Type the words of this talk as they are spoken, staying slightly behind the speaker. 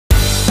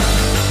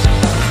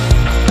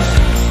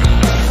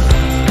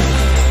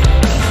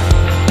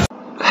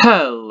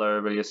Hello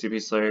everybody,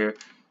 SCP Slayer here,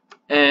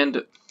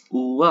 and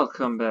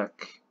welcome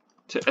back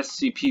to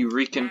SCP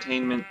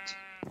Recontainment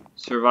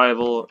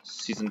Survival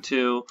Season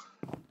 2.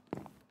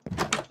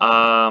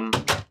 I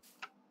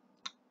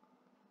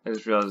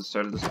just realized I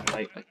started this at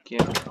night. I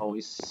can't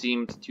always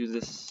seem to do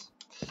this.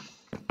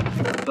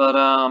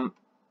 But,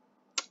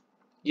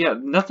 yeah,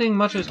 nothing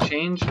much has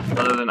changed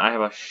other than I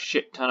have a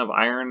shit ton of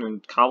iron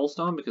and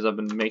cobblestone because I've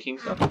been making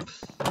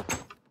stuff.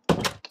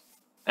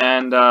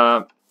 And,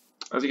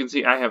 as you can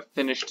see, I have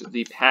finished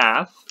the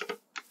path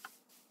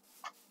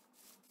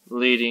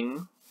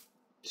leading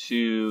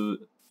to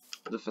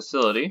the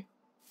facility.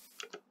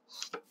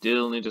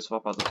 Still need to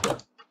swap out the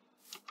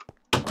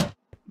door.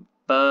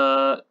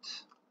 But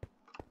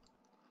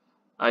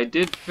I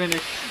did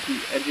finish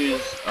the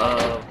edges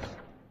of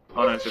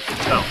Unanswered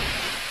itself.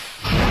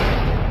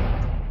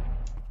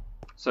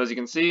 So as you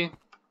can see,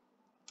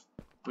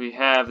 we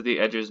have the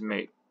edges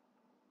made.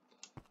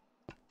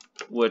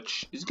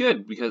 Which is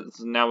good,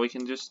 because now we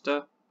can just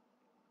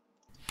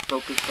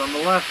focus on the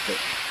last bit,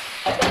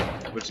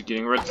 which is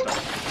getting redstone.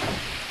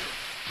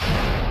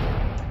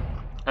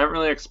 I haven't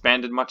really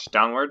expanded much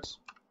downwards.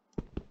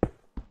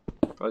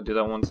 Probably do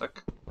that one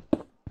sec.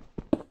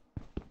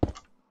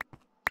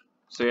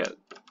 So yeah,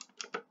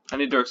 I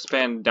need to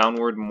expand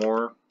downward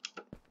more.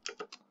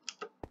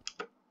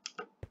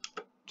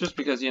 Just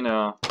because, you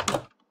know,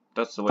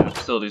 that's the way the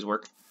facilities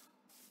work.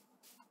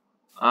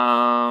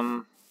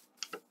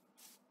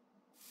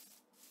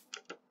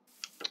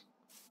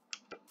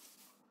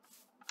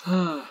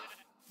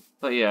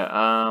 But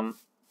yeah,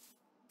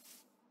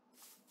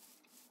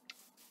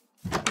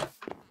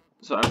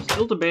 so I'm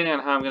still debating on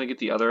how I'm gonna get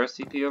the other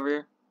SCP over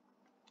here,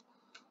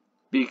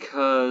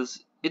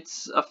 because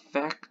its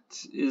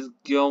effect is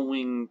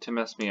going to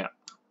mess me up.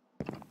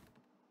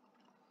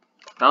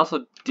 I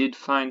also did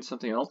find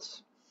something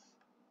else.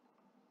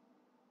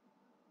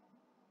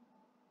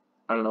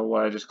 I don't know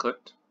why I just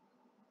clicked.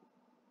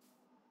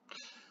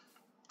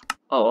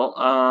 Oh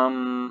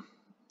well,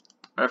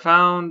 I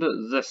found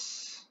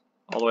this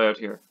all the way out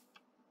here.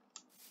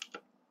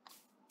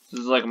 This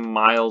is like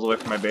miles away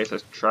from my base. I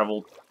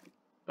traveled.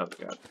 Oh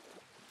god.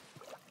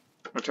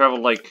 I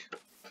traveled like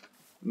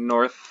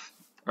north,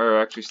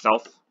 or actually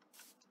south,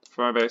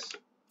 from my base.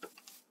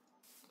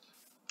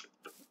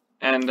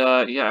 And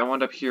yeah, I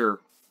wound up here.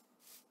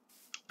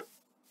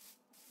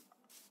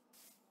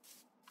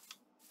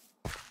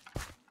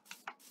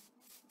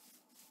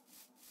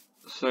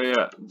 So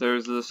yeah,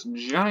 there's this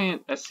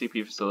giant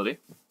SCP facility,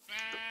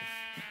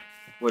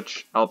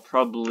 which I'll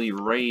probably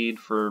raid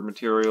for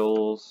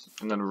materials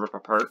and then rip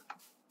apart.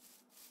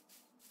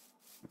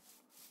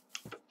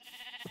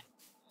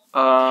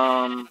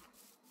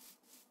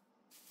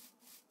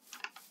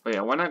 But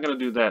yeah, we're not going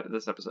to do that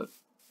this episode.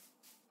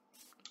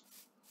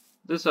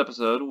 This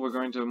episode, we're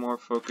going to more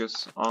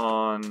focus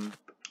on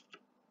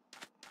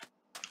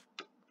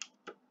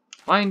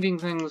finding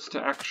things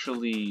to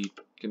actually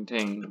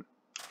contain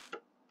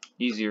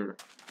easier.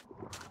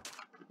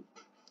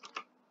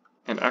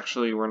 And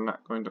actually, we're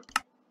not going to...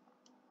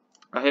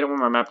 I hate it when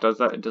my map does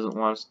that. It doesn't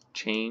want us to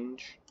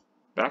change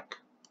back.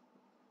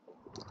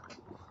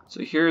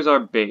 So here's our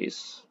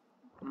base.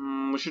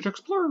 We should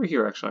explore over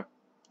here, actually.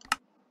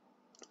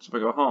 So if I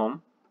go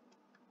home,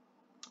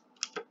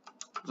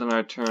 then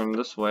I turn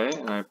this way,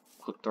 and I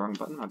clicked the wrong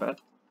button, my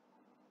bad.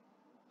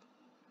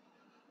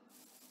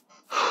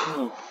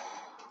 Oh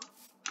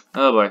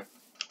boy.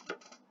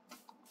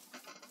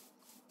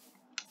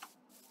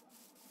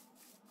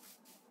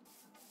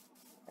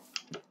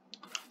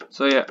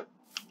 So yeah.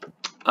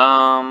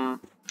 Oh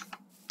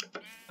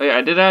yeah,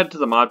 I did add to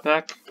the mod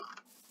pack.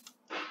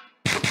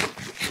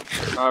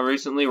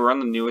 Recently, we're on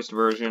the newest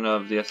version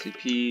of the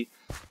SCP,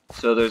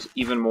 so there's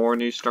even more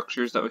new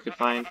structures that we could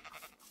find,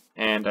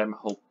 and I'm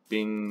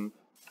hoping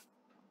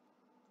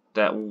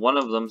that one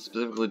of them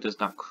specifically does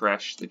not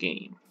crash the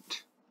game.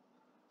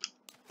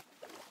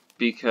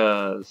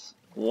 Because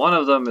one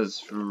of them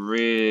is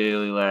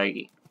really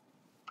laggy.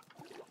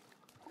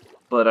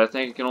 But I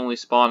think it can only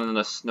spawn in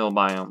the snow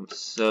biome,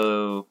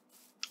 so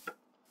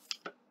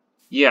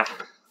yeah.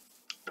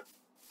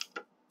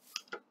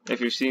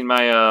 If you've seen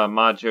my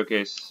mod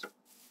showcase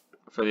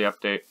for the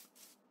update,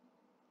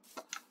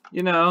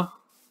 you know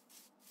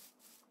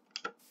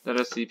that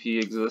SCP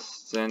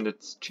exists and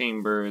its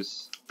chamber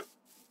is,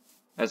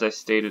 as I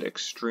stated,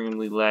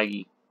 extremely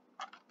laggy.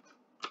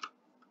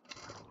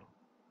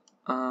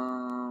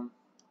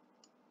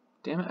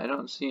 Damn it, I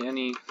don't see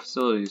any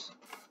facilities.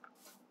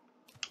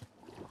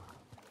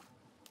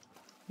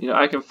 You know,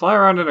 I can fly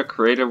around in a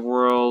creative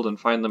world and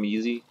find them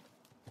easy,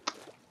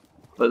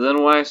 but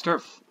then when I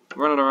start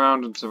running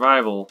around in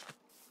survival,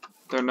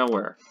 they're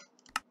nowhere.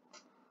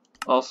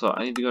 Also,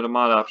 I need to go to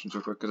mod options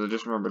real quick because I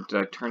just remembered, did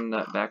I turn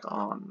that back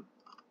on?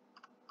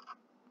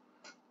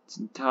 It's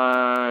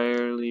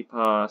entirely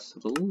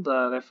possible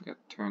that I forgot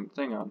to turn the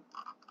thing on.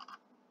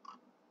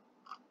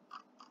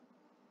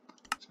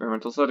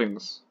 Experimental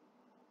settings.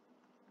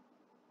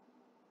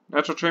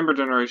 Natural chamber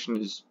generation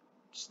is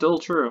still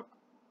true.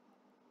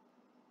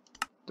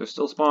 They're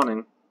still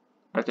spawning.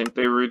 I think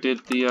they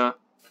redid the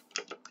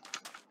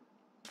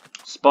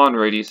spawn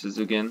radiuses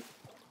again.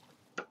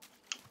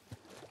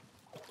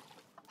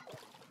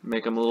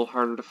 Make them a little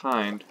harder to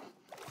find.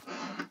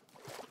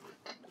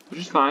 Which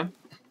is fine.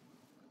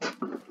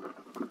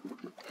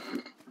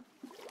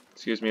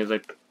 Excuse me as I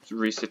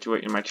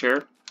resituate in my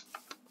chair.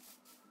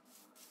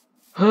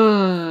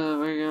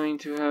 We're going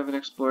to have an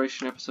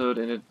exploration episode,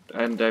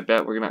 and I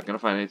bet we're not going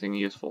to find anything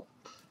useful.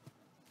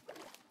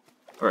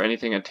 Or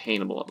anything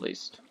attainable, at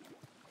least.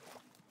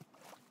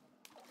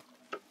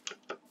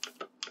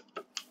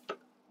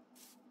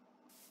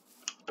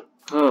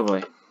 Oh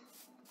boy.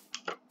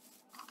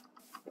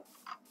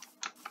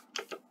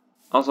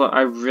 Also,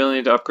 I really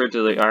need to upgrade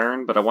to the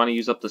iron, but I want to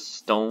use up the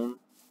stone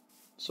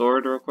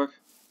sword real quick.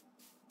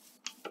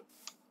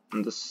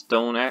 And the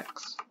stone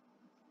axe.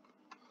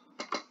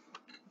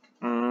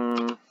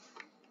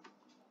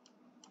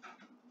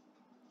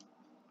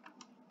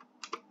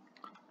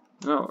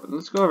 No,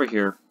 let's go over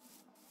here.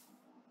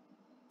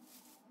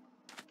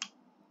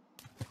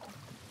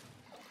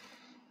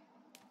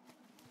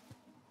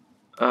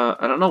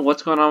 I don't know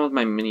what's going on with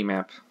my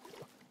mini-map.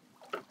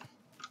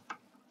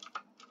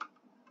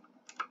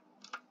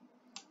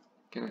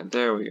 Okay,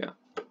 there we go.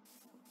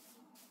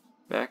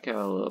 Back out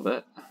a little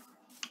bit.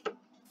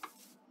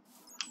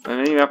 My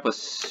mini-map was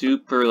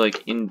super,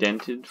 like,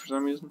 indented for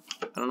some reason.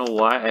 I don't know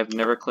why. I've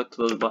never clicked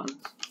those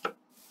buttons.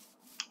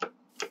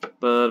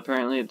 But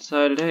apparently it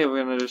decided, hey,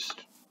 we're gonna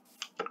just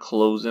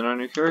close in on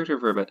your character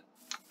for a bit.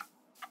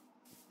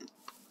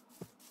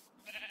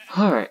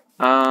 Alright,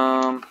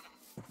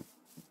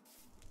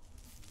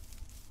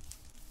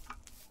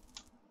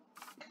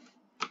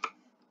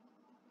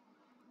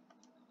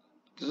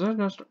 is there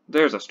no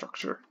there's a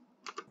structure.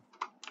 I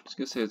was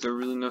gonna say, is there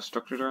really no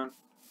structure around?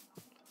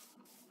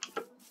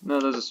 No,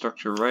 there's a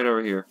structure right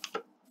over here.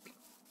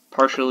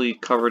 Partially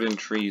covered in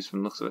trees from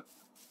the looks of it.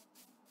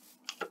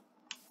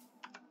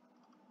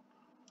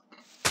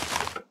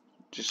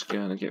 Just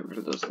gonna get rid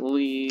of those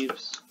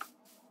leaves.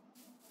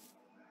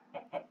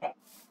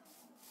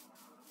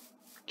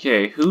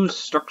 Okay, whose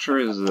structure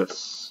is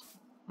this?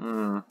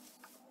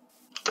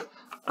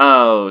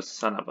 Oh,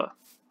 son of a...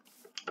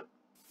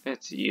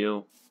 It's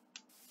you.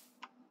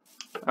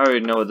 I already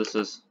know what this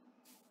is.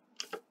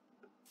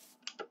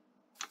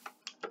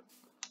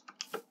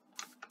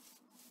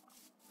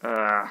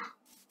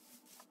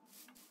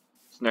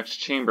 This next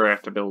chamber I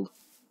have to build.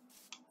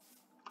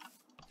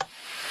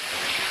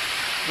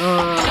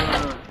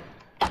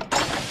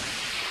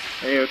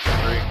 Hey, it's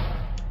free.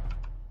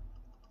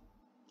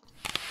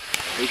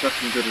 We got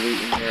some good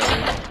loot in here.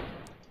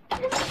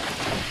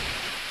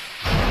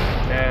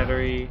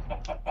 Battery,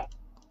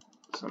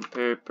 some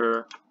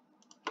paper,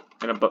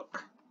 and a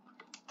book.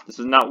 This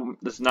is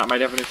not my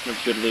definition of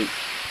good loot.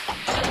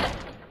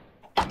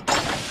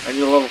 I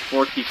need a level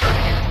 4 key card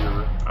to get to your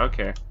room.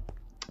 Okay.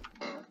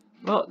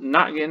 Well,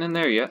 not getting in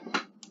there yet.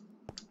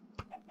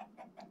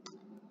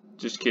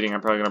 Just kidding,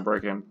 I'm probably gonna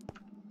break in.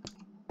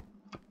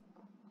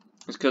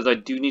 It's because I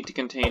do need to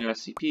contain an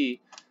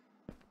SCP,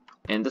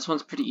 and this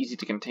one's pretty easy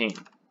to contain.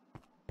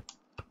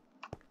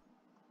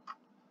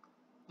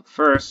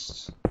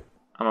 First,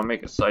 I'm gonna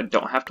make it so I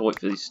don't have to wait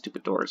for these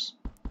stupid doors.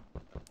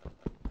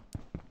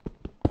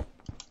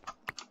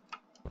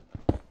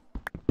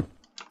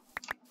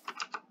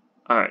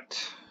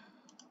 Alright.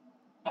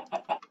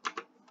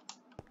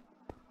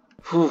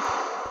 Whew.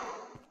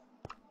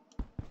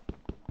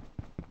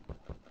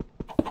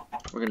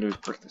 What we're gonna do is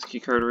break this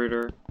keycard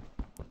reader.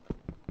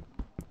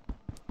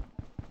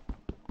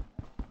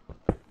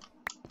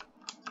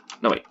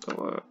 No, wait.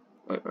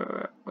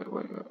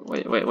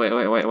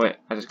 Wait.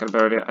 I just got a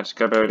better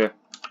idea.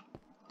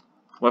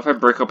 What if I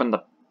break open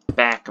the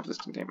back of this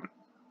containment?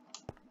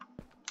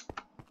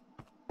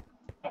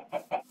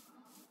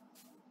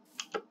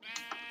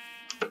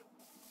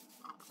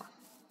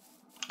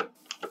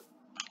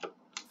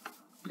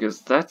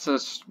 Because that's a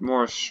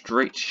more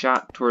straight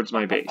shot towards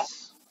my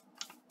base.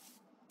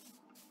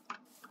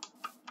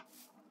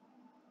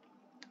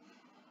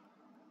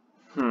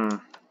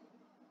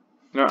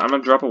 No, I'm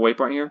gonna drop a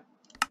waypoint here.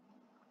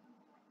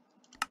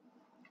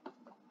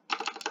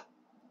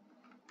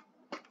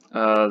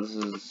 This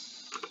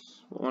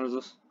is... what one is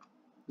this?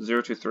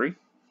 023?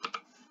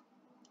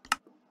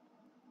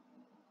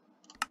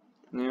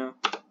 Yeah.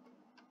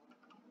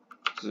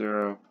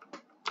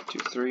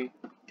 023.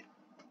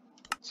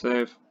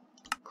 Save.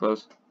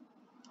 Close.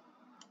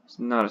 There's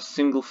not a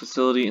single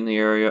facility in the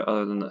area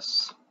other than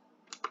this.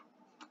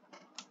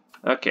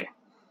 Okay.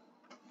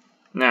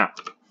 Now,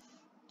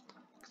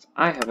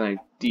 I have an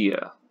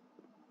idea.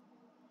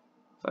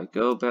 If I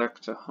go back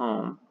to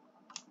home,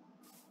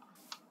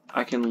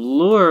 I can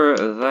lure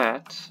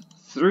that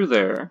through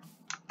there,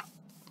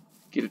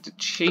 get it to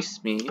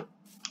chase me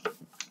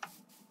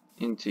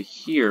into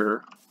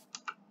here.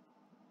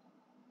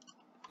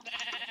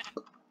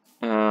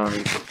 And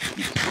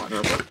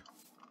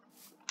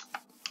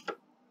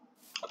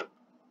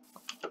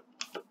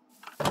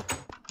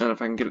if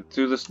I can get it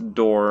through this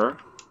door,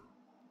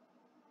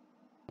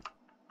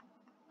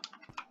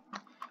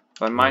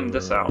 if I mine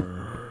this out,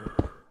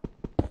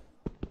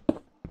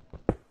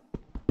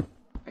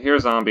 I hear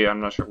zombie.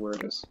 I'm not sure where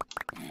it is.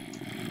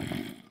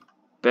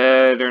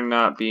 Better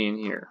not be in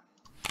here.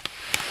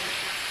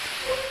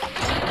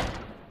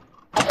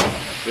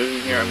 If it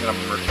isn't here, I'm gonna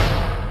murder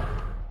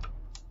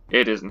it.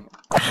 It isn't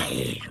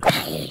here.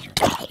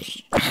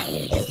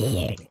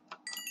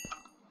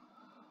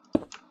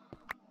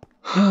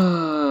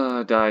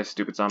 Die,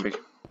 stupid zombie.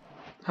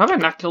 How have I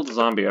not killed a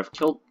zombie? I've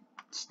killed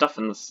stuff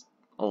in this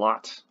a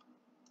lot.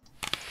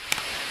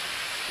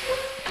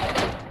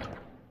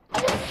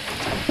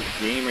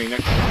 Game, are you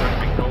next to start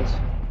my kills?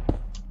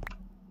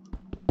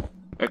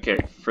 Okay,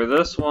 for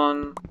this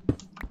one,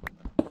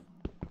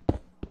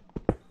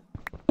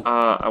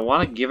 I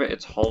want to give it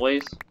its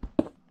hallways.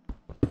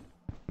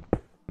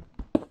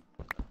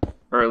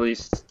 Or at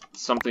least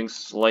something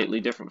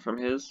slightly different from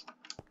his.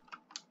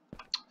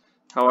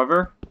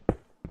 However,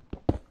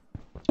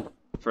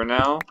 for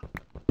now,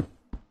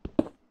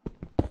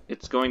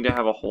 it's going to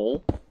have a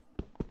hole.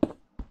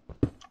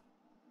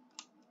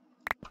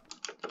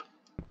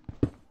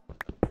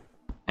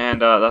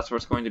 And that's where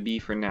it's going to be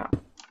for now.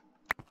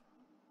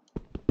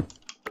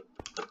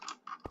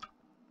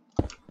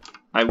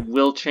 I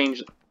will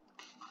change...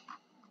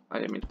 I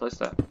didn't mean to place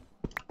that.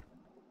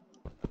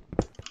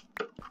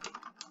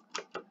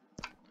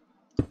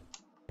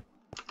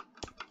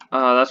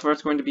 That's where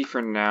it's going to be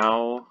for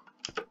now.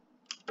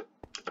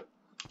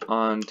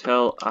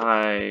 Until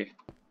I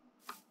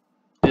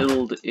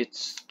build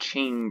its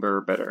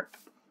chamber better.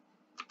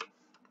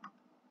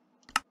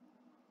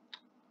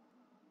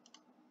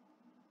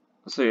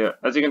 So yeah,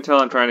 as you can tell,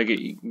 I'm trying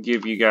to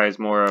give you guys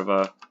more of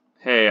a,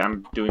 hey,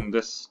 I'm doing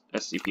this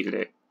SCP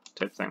today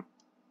type thing.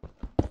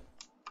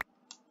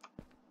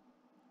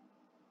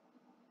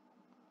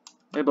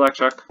 Hey, Black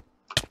Chuck.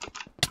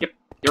 Yep,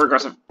 you're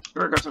aggressive.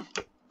 You're aggressive.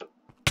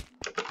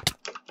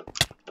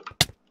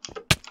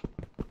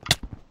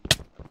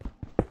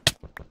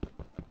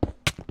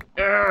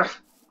 Ugh.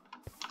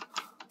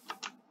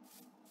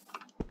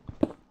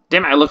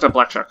 Damn it, I looked up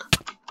Black Chuck.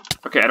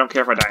 Okay, I don't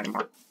care if I die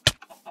anymore.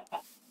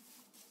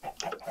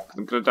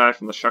 I'm gonna die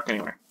from the shuck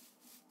anyway.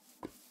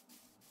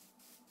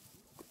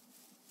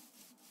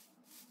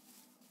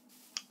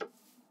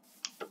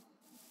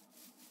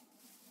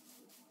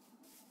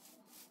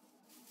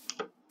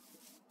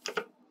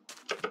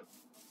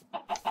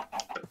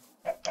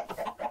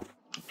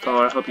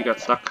 Oh, I hope you got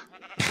stuck.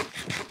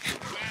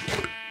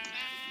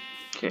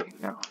 Okay,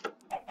 now,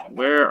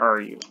 where are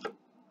you?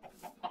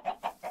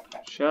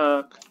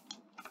 Shuck.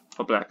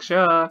 Oh, Black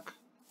Shuck.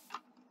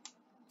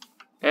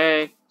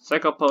 Hey,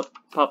 Psycho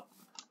Pup.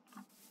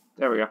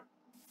 There we go.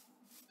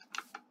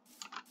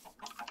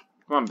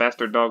 Come on,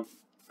 bastard dog.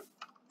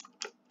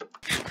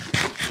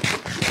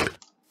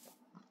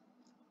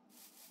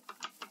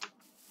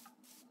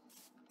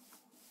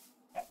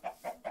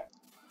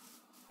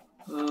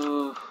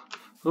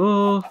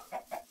 Oh.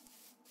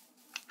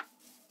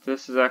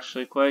 This is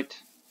actually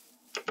quite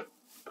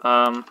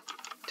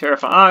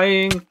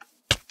terrifying.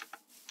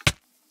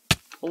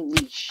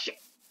 Holy shit.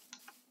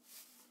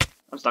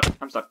 I'm stuck.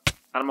 I'm stuck.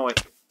 Out of my way.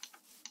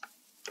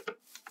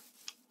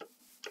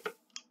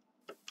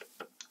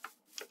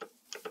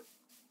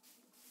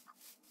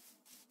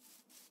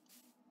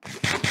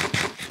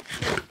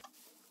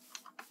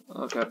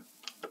 Oh god.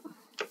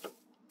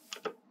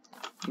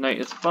 Night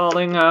is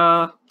falling.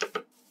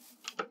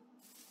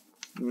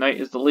 Night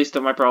is the least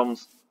of my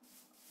problems.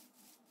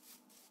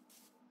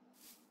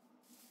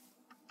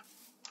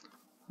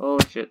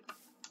 Holy shit.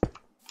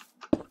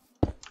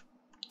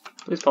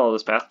 Please follow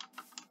this path.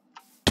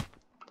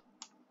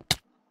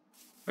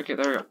 Okay,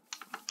 there we go.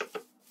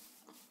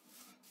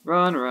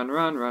 Run, run,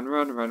 run, run,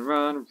 run, run, run,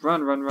 run,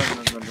 run, run, run,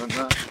 run, run,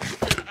 run.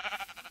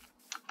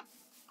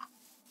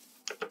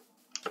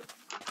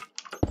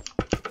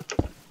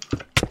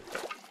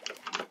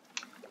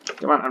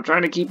 Come on, I'm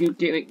trying to keep you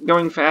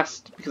going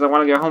fast because I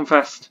want to get home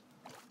fast.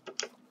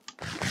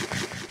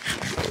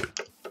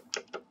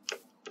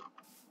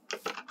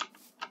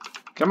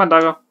 Come on,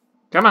 doggo.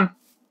 Come on.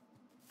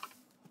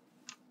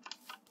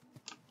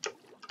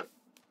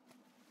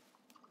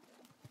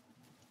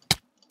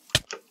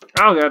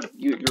 Oh god,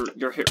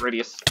 your hit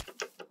radius.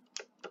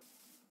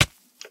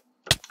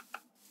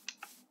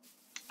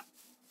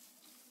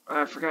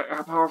 I forgot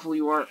how powerful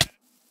you are.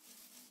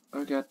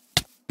 Oh god.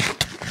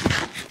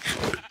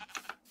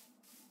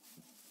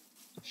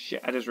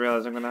 Shit, I just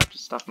realized I'm gonna have to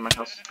stop in my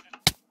house.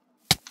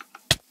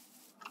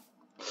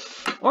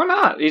 Or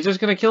not! He's just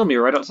gonna kill me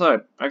right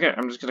outside. Okay,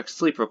 I'm just gonna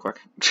sleep real quick.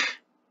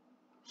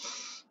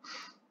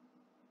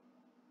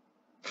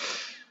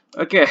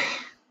 Okay.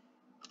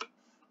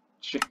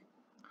 Shit.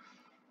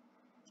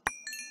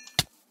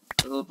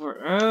 Teleport.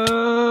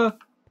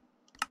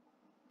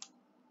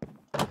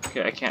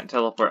 Okay, I can't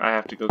teleport. I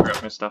have to go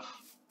grab my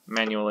stuff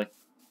manually.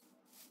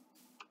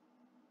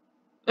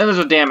 And there's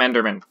a damn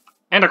Enderman.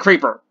 And a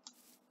creeper!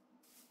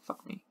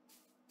 Fuck me.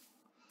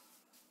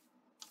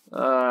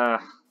 I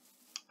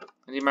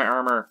need my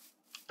armor.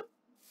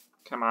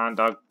 Come on,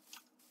 dog.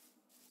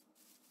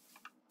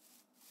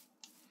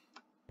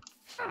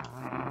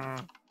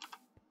 At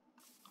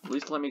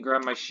least let me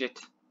grab my shit.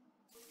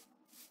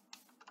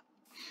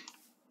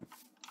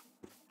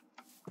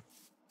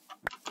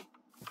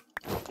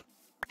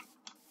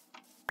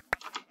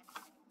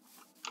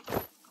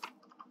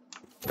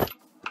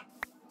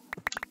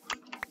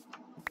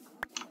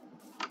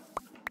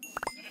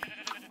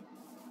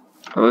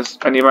 At least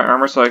I need my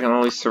armor so I can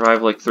at least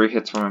survive like 3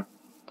 hits from him.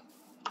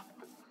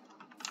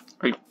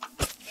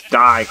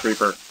 Die,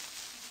 creeper.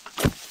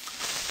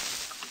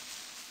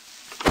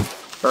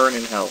 Burn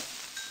in hell.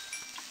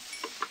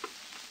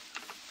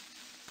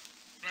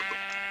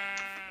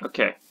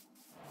 Okay.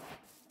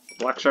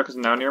 Black Shark is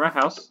now near my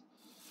house.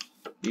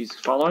 He's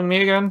following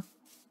me again.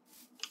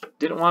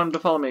 Didn't want him to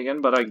follow me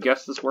again, but I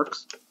guess this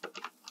works.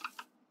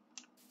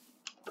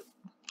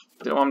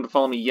 Didn't want him to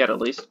follow me yet, at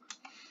least.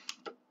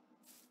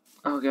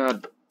 Oh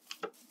god.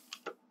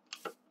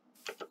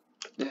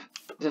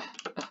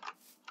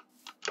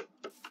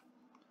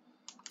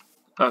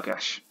 Oh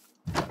gosh.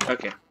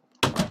 Okay.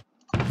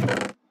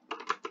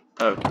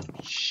 Oh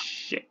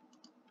shit.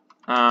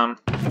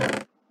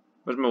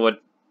 Where's my wood?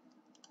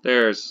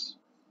 There's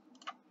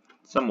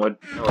some wood.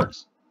 It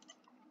works.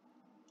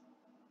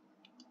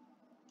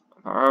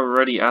 I'm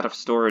already out of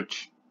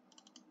storage.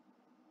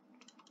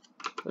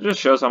 It just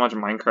shows how much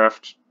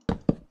Minecraft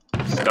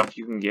stuff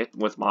you can get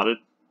with modded.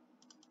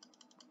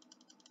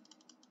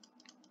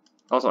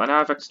 Also, I now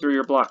have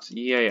exterior blocks.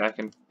 Yay, I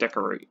can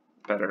decorate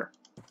better.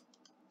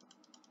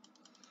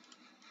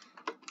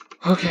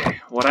 Okay,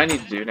 what I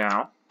need to do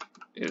now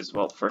is,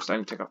 well, first I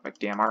need to take off my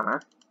damn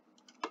armor.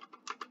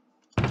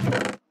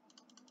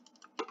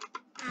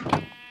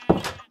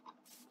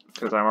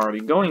 Because I'm already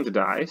going to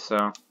die,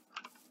 so...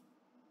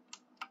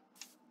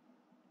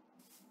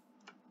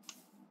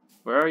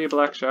 Where are you,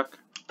 Black Shuck?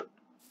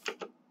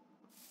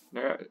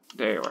 There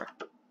you are.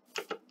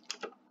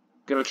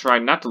 Gonna try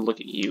not to look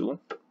at you.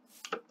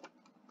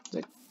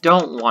 I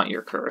don't want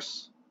your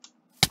curse.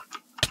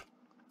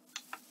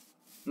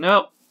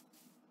 Nope.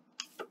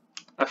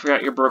 I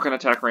forgot your broken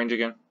attack range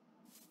again.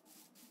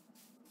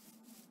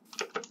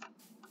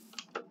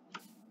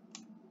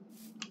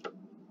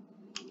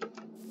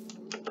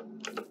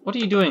 What are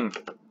you doing?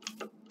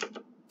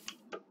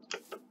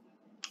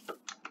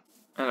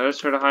 And I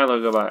just heard a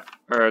high-low go by.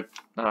 Or,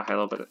 not a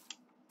high-low, but,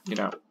 you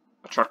know,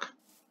 a truck.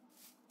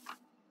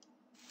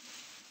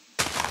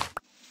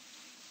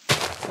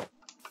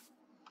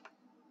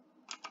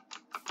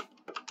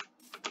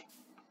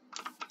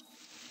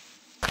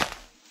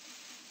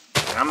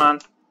 Come on.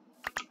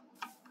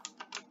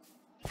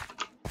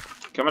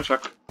 Come on,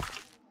 truck.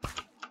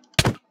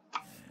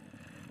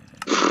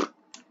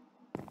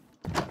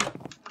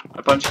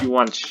 I punch you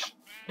once,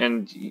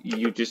 and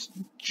you just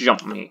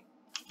jump me.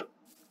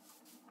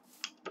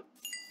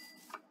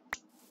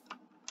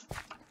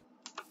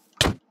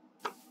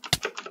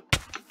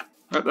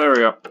 Oh, there we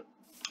go.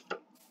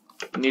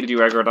 Needed you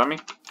aggroed on me.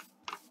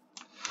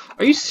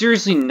 Are you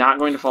seriously not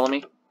going to follow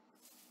me?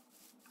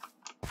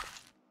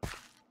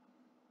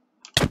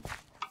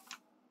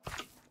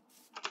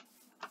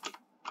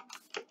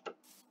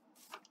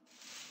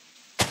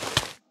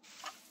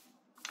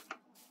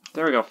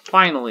 There we go,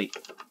 finally!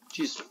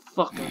 Jesus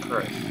fucking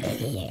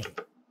Christ.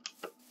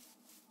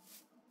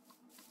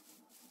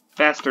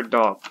 Bastard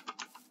dog.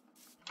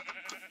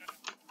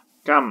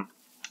 Come.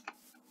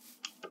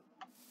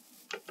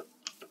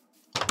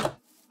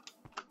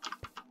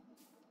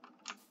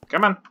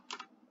 Come on.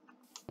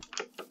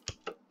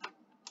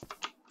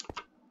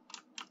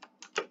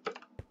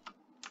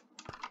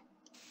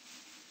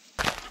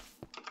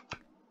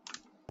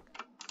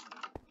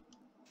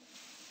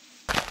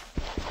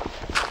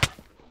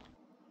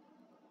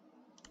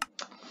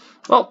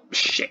 Well,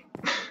 shit.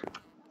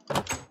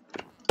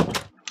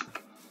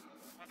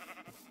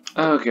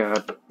 Oh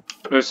god.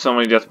 There's so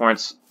many death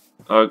points.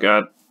 Oh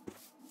god.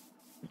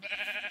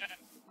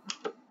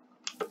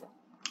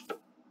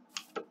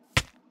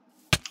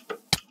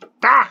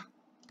 Ah!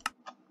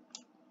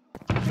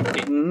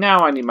 Okay,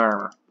 now I need my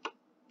armor.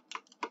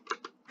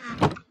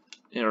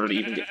 In order to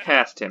even get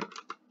past him.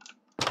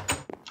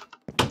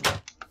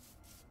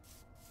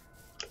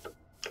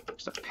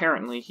 Because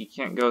apparently he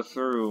can't go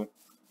through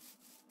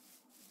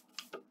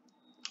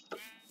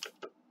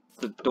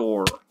the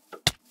door.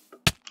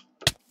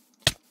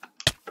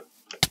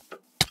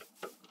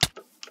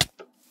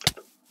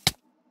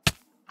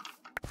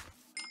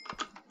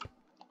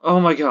 Oh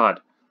my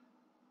god.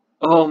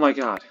 Oh my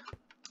god.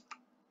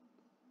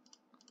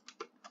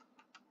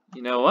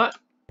 You know what?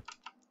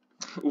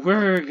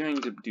 We're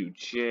going to do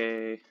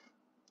J.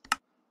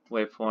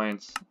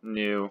 Waypoints.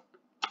 New.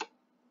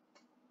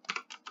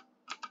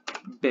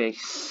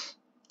 Base.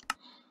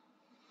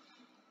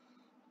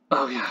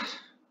 Oh god.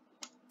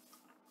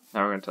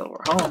 Now we're going to tell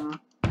we're home.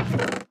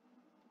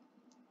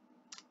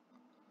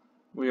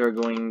 We are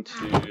going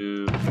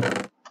to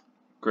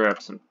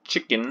grab some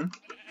chicken.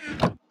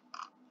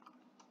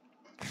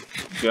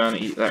 Gonna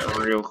eat that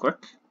real quick.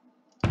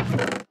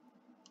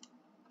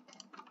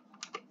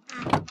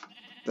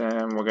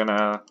 Then we're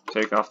gonna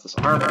take off this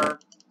armor,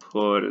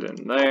 put it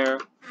in there.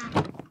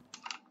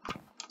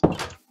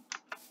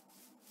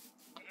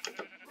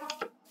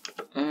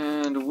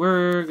 And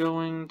we're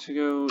going to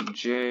go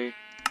J,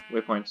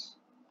 waypoints,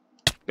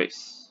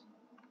 base.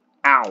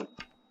 Ow! Did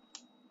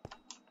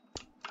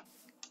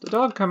the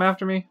dog come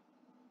after me?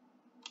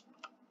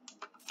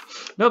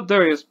 Nope,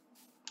 there he is.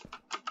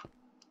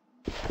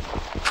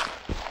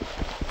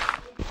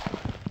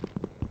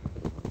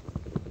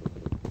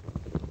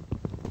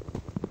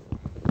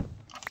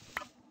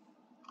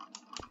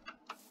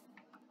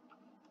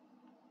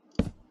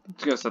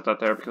 set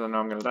that there because I know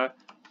I'm gonna die.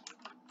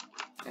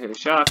 Hey,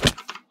 shock.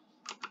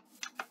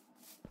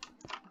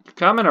 You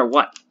coming or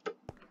what?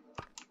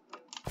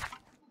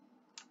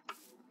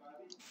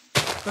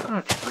 Stuck on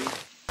a tree.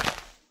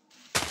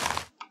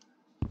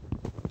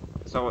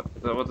 Is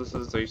that what this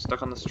is? Are you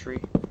stuck on this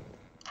tree?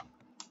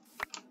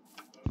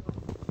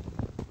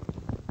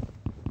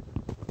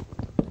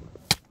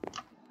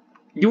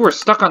 You were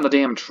stuck on the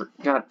damn tree.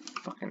 God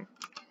fucking.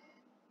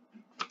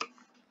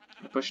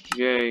 Push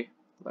J.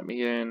 Let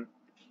me in.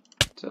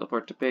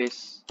 Teleport to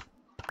base.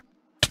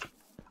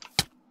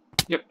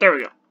 Yep, there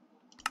we go.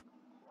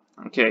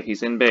 Okay,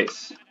 he's in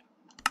base.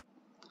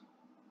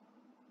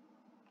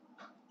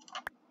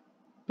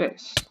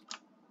 Base.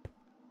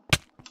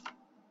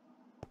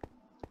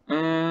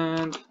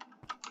 And...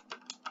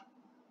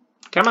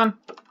 Come on.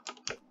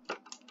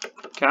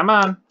 Come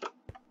on.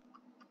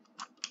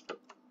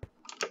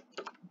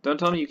 Don't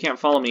tell me you can't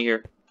follow me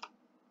here.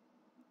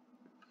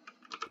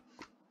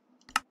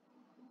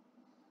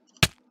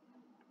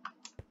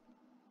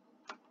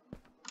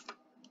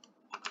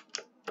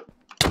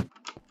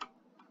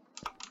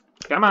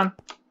 Come on.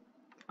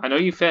 I know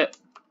you fit.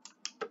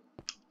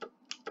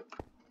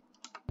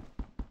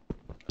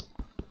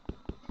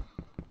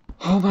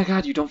 Oh my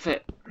god, you don't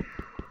fit.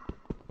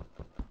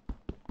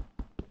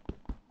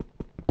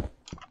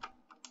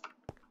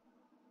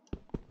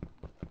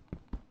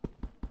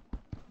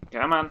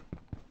 Come on.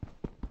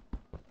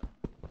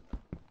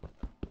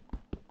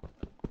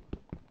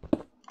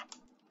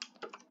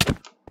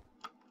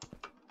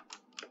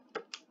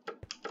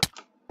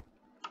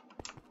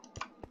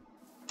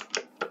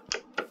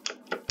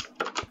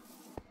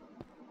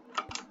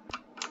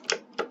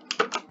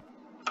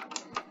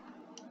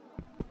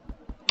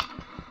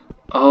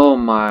 Oh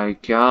my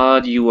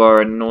god, you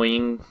are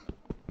annoying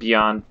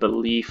beyond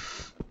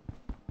belief.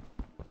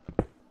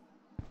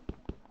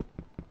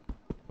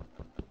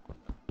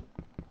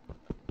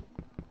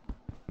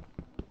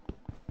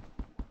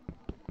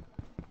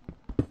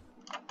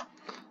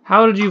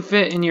 How did you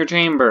fit in your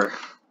chamber?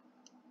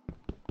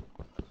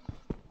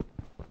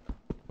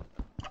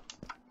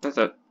 That's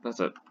it.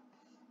 That's it.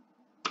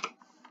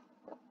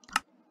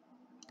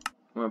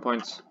 How many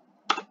points?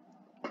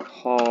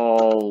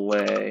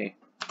 Hallway.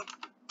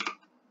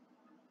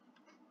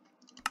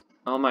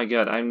 Oh my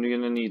god, I'm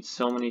gonna need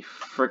so many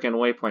frickin'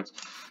 waypoints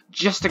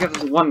just to get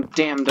this one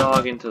damn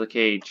dog into the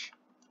cage.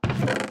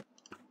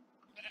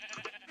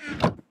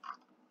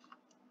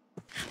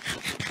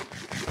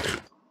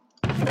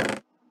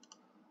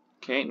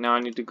 Okay, now I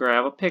need to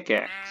grab a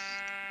pickaxe.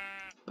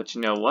 But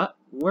you know what?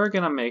 We're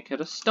gonna make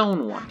it a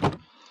stone one.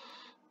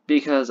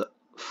 Because,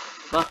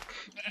 fuck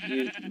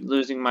you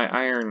losing my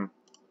iron.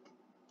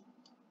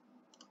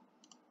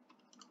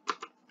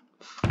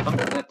 Fuck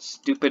that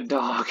stupid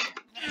dog.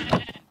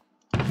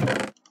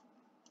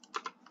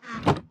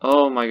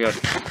 Oh my god.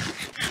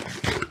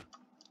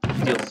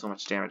 He deals so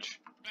much damage.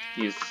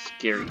 He is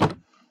scary.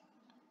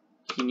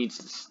 He needs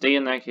to stay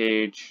in that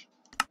cage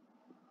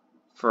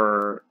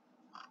forever.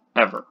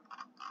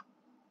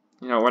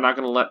 You know, we're not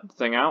going to let the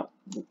thing out.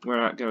 We're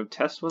not going to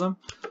test with him.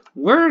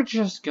 We're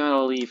just going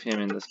to leave him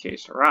in this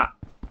cage to rot.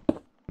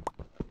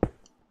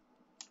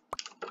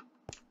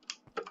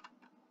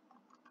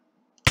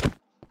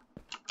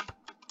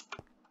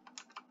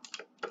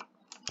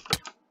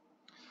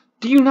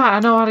 Do you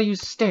not know how to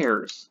use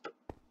stairs?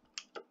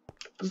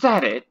 Is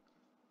that it?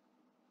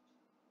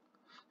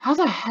 How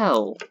the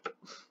hell?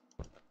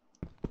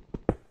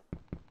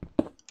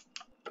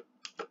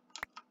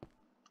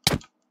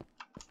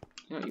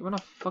 You know, you wanna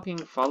fucking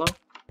follow?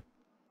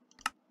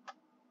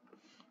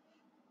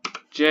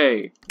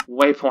 J.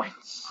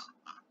 Waypoints.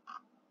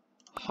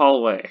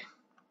 Hallway.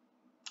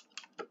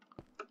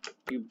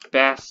 You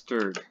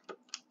bastard.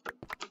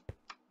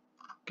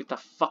 Get the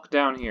fuck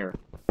down here.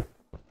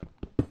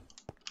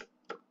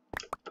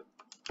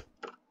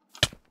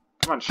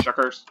 Come on,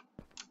 shuckers.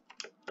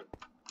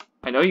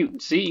 I know you...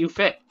 See, you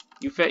fit.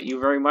 You fit. You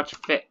very much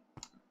fit.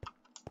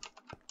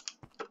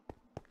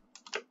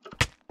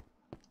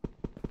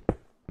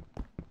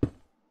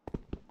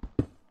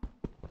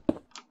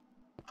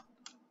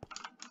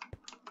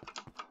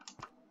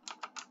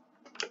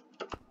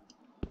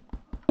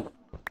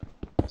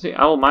 See,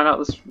 I will mine out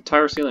this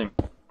entire ceiling.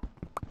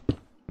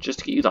 Just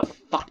to get you the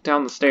fuck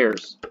down the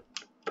stairs.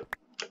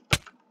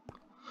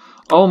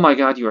 Oh my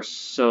god, you are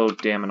so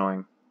damn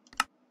annoying.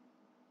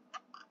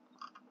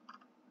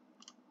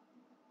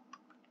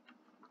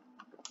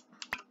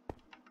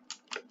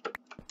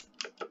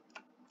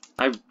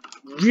 I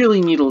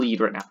really need a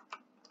lead right now.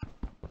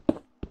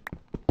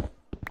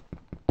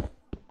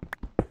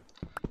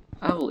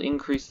 I will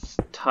increase this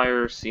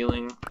entire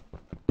ceiling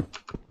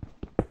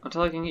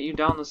until I can get you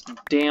down this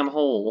damn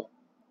hole.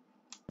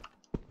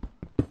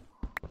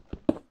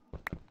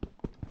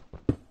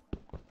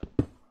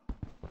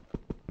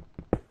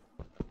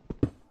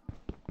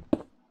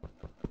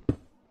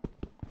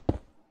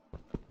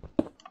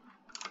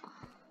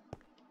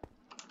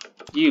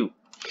 You,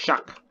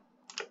 shuck.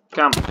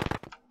 Come.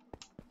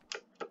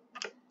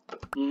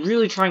 I'm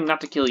really trying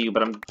not to kill you,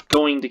 but I'm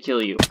going to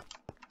kill you.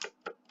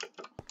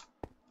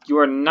 You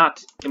are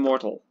not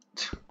immortal.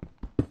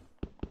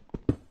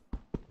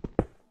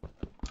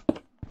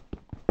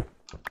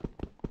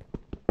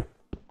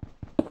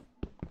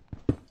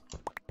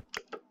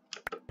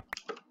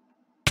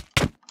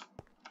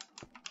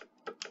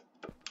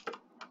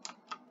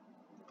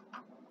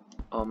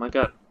 Oh my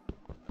god.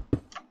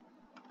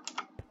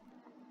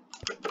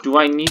 Do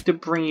I need to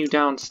bring you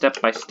down step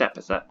by step?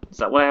 Is that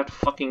what I have to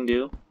fucking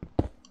do?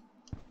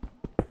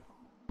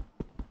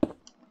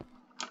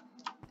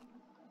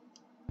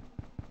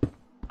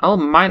 I'll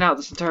mine out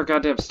this entire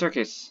goddamn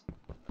staircase.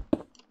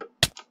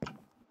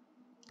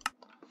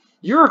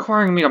 You're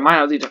requiring me to mine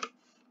out the...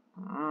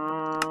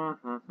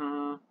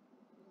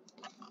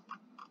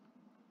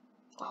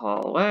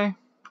 Hallway.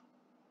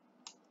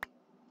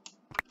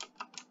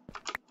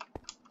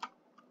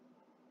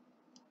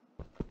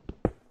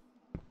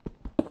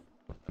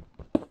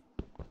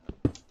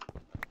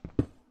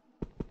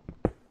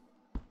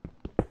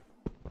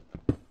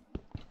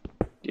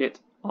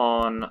 Get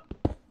on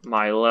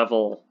my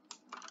level.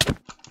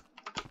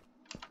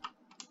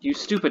 You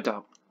stupid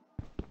dog.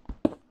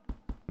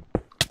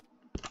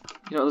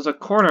 You know, there's a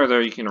corner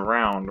there you can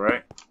round,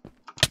 right?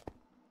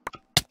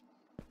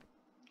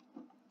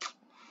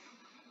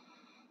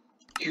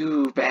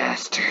 You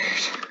bastard.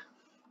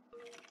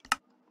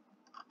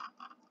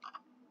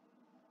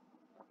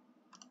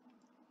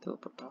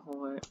 Teleport the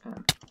hallway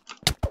and...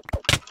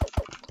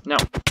 No,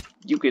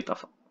 you get the...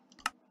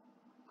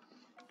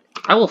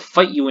 I will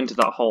fight you into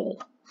that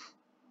hole.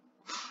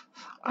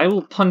 I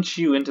will punch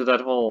you into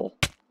that hole.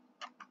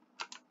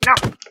 No!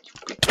 You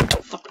get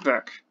the fuck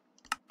back.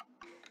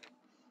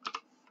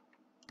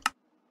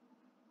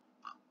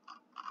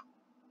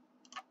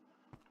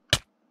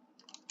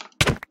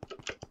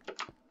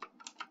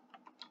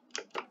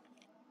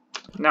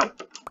 No.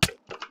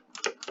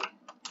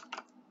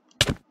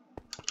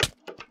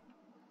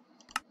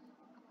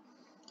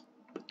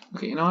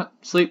 Okay, you know what?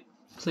 Sleep.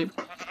 Sleep.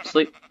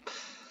 Sleep.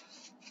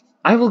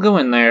 I will go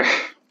in there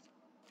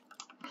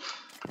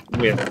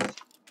with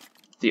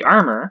the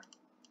armor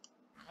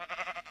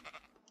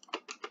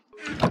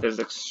that is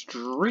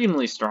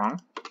extremely strong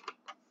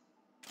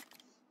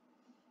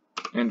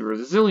and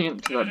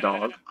resilient to that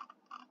dog.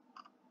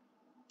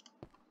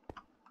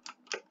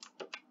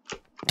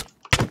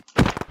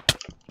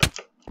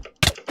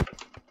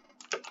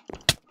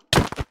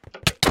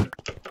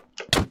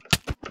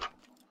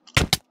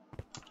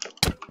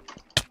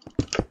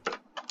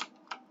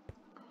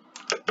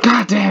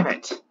 God damn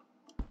it!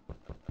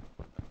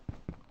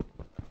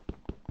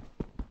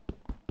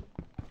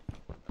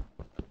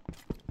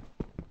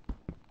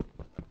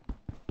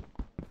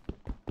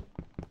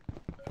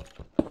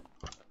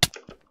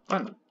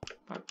 Fine.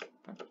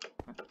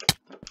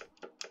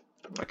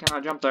 Why can't I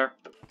jump there?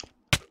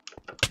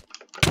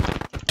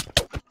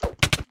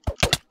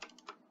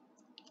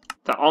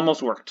 That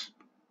almost worked.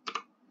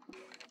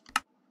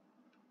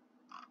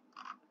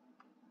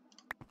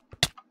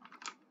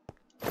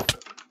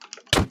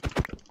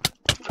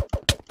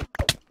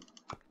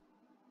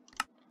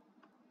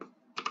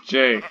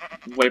 J.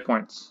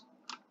 Waypoints.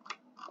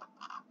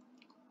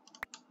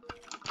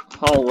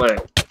 Hallway.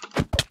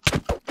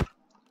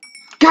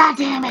 God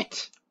damn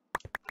it!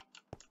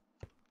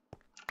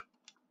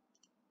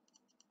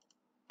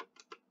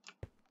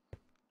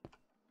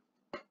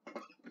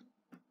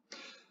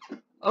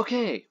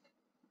 Okay.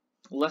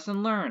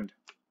 Lesson learned.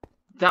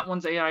 That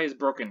one's AI is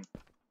broken.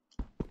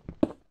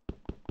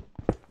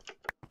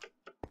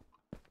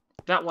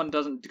 That one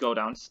doesn't go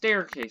down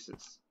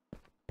staircases.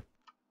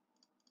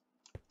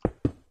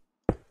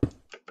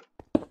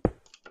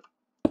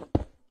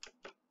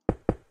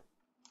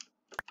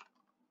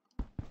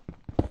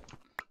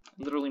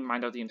 Literally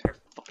mined out the entire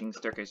fucking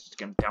staircase just to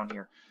get him down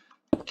here.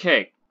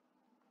 Okay.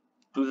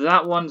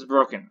 That one's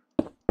broken.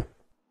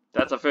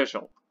 That's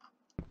official.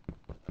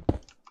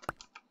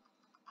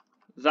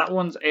 That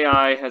one's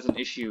AI has an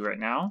issue right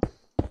now.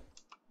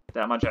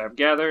 That much I have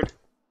gathered.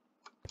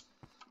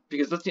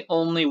 Because that's the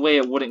only way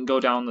it wouldn't go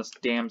down this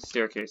damn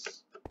staircase.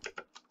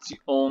 It's the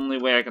only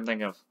way I can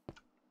think of.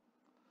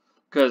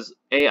 Because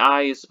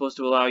AI is supposed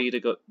to allow you to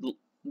go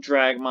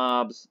drag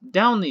mobs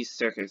down these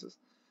staircases.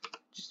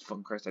 Jesus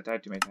fucking Christ, I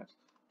died too many times.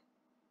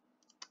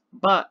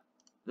 But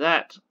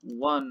that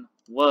one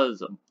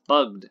was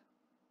bugged.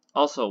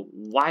 Also,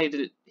 why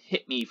did it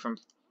hit me from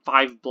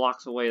 5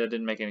 blocks away? That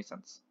didn't make any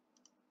sense.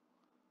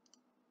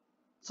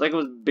 It's like it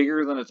was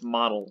bigger than its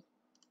model.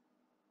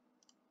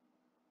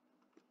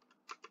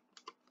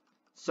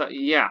 So,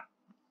 yeah.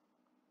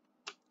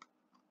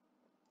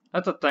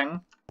 That's a thing.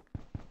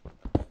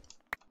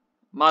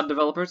 Mod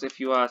developers,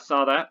 if you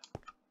saw that,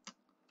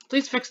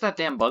 please fix that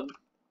damn bug.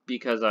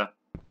 Because,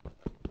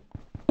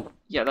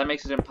 yeah, that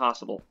makes it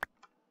impossible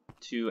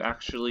to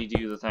actually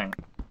do the thing.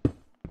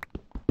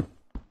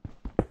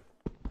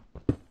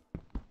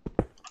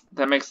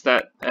 That makes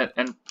that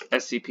an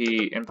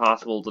SCP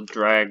impossible to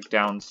drag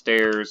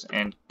downstairs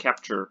and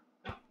capture.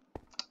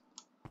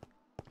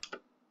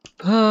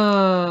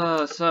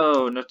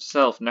 So, note to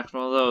self, next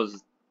one of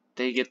those,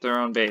 they get their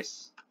own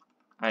base.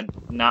 I'm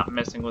not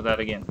messing with that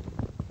again.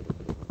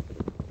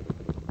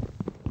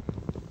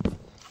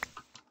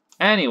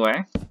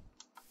 Anyway.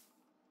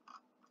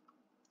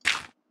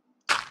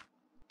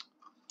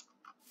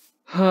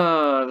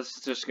 This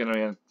is just gonna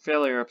be a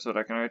failure episode,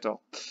 I can already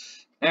tell.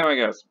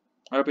 Anyway, guys,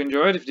 I hope you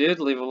enjoyed. If you did,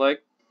 leave a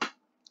like,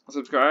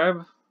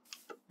 subscribe,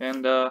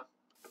 and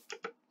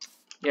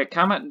yeah,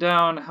 comment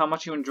down how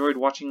much you enjoyed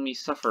watching me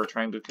suffer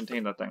trying to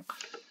contain that thing.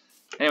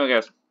 Anyway,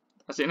 guys,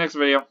 I'll see you next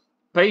video.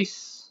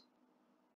 Peace!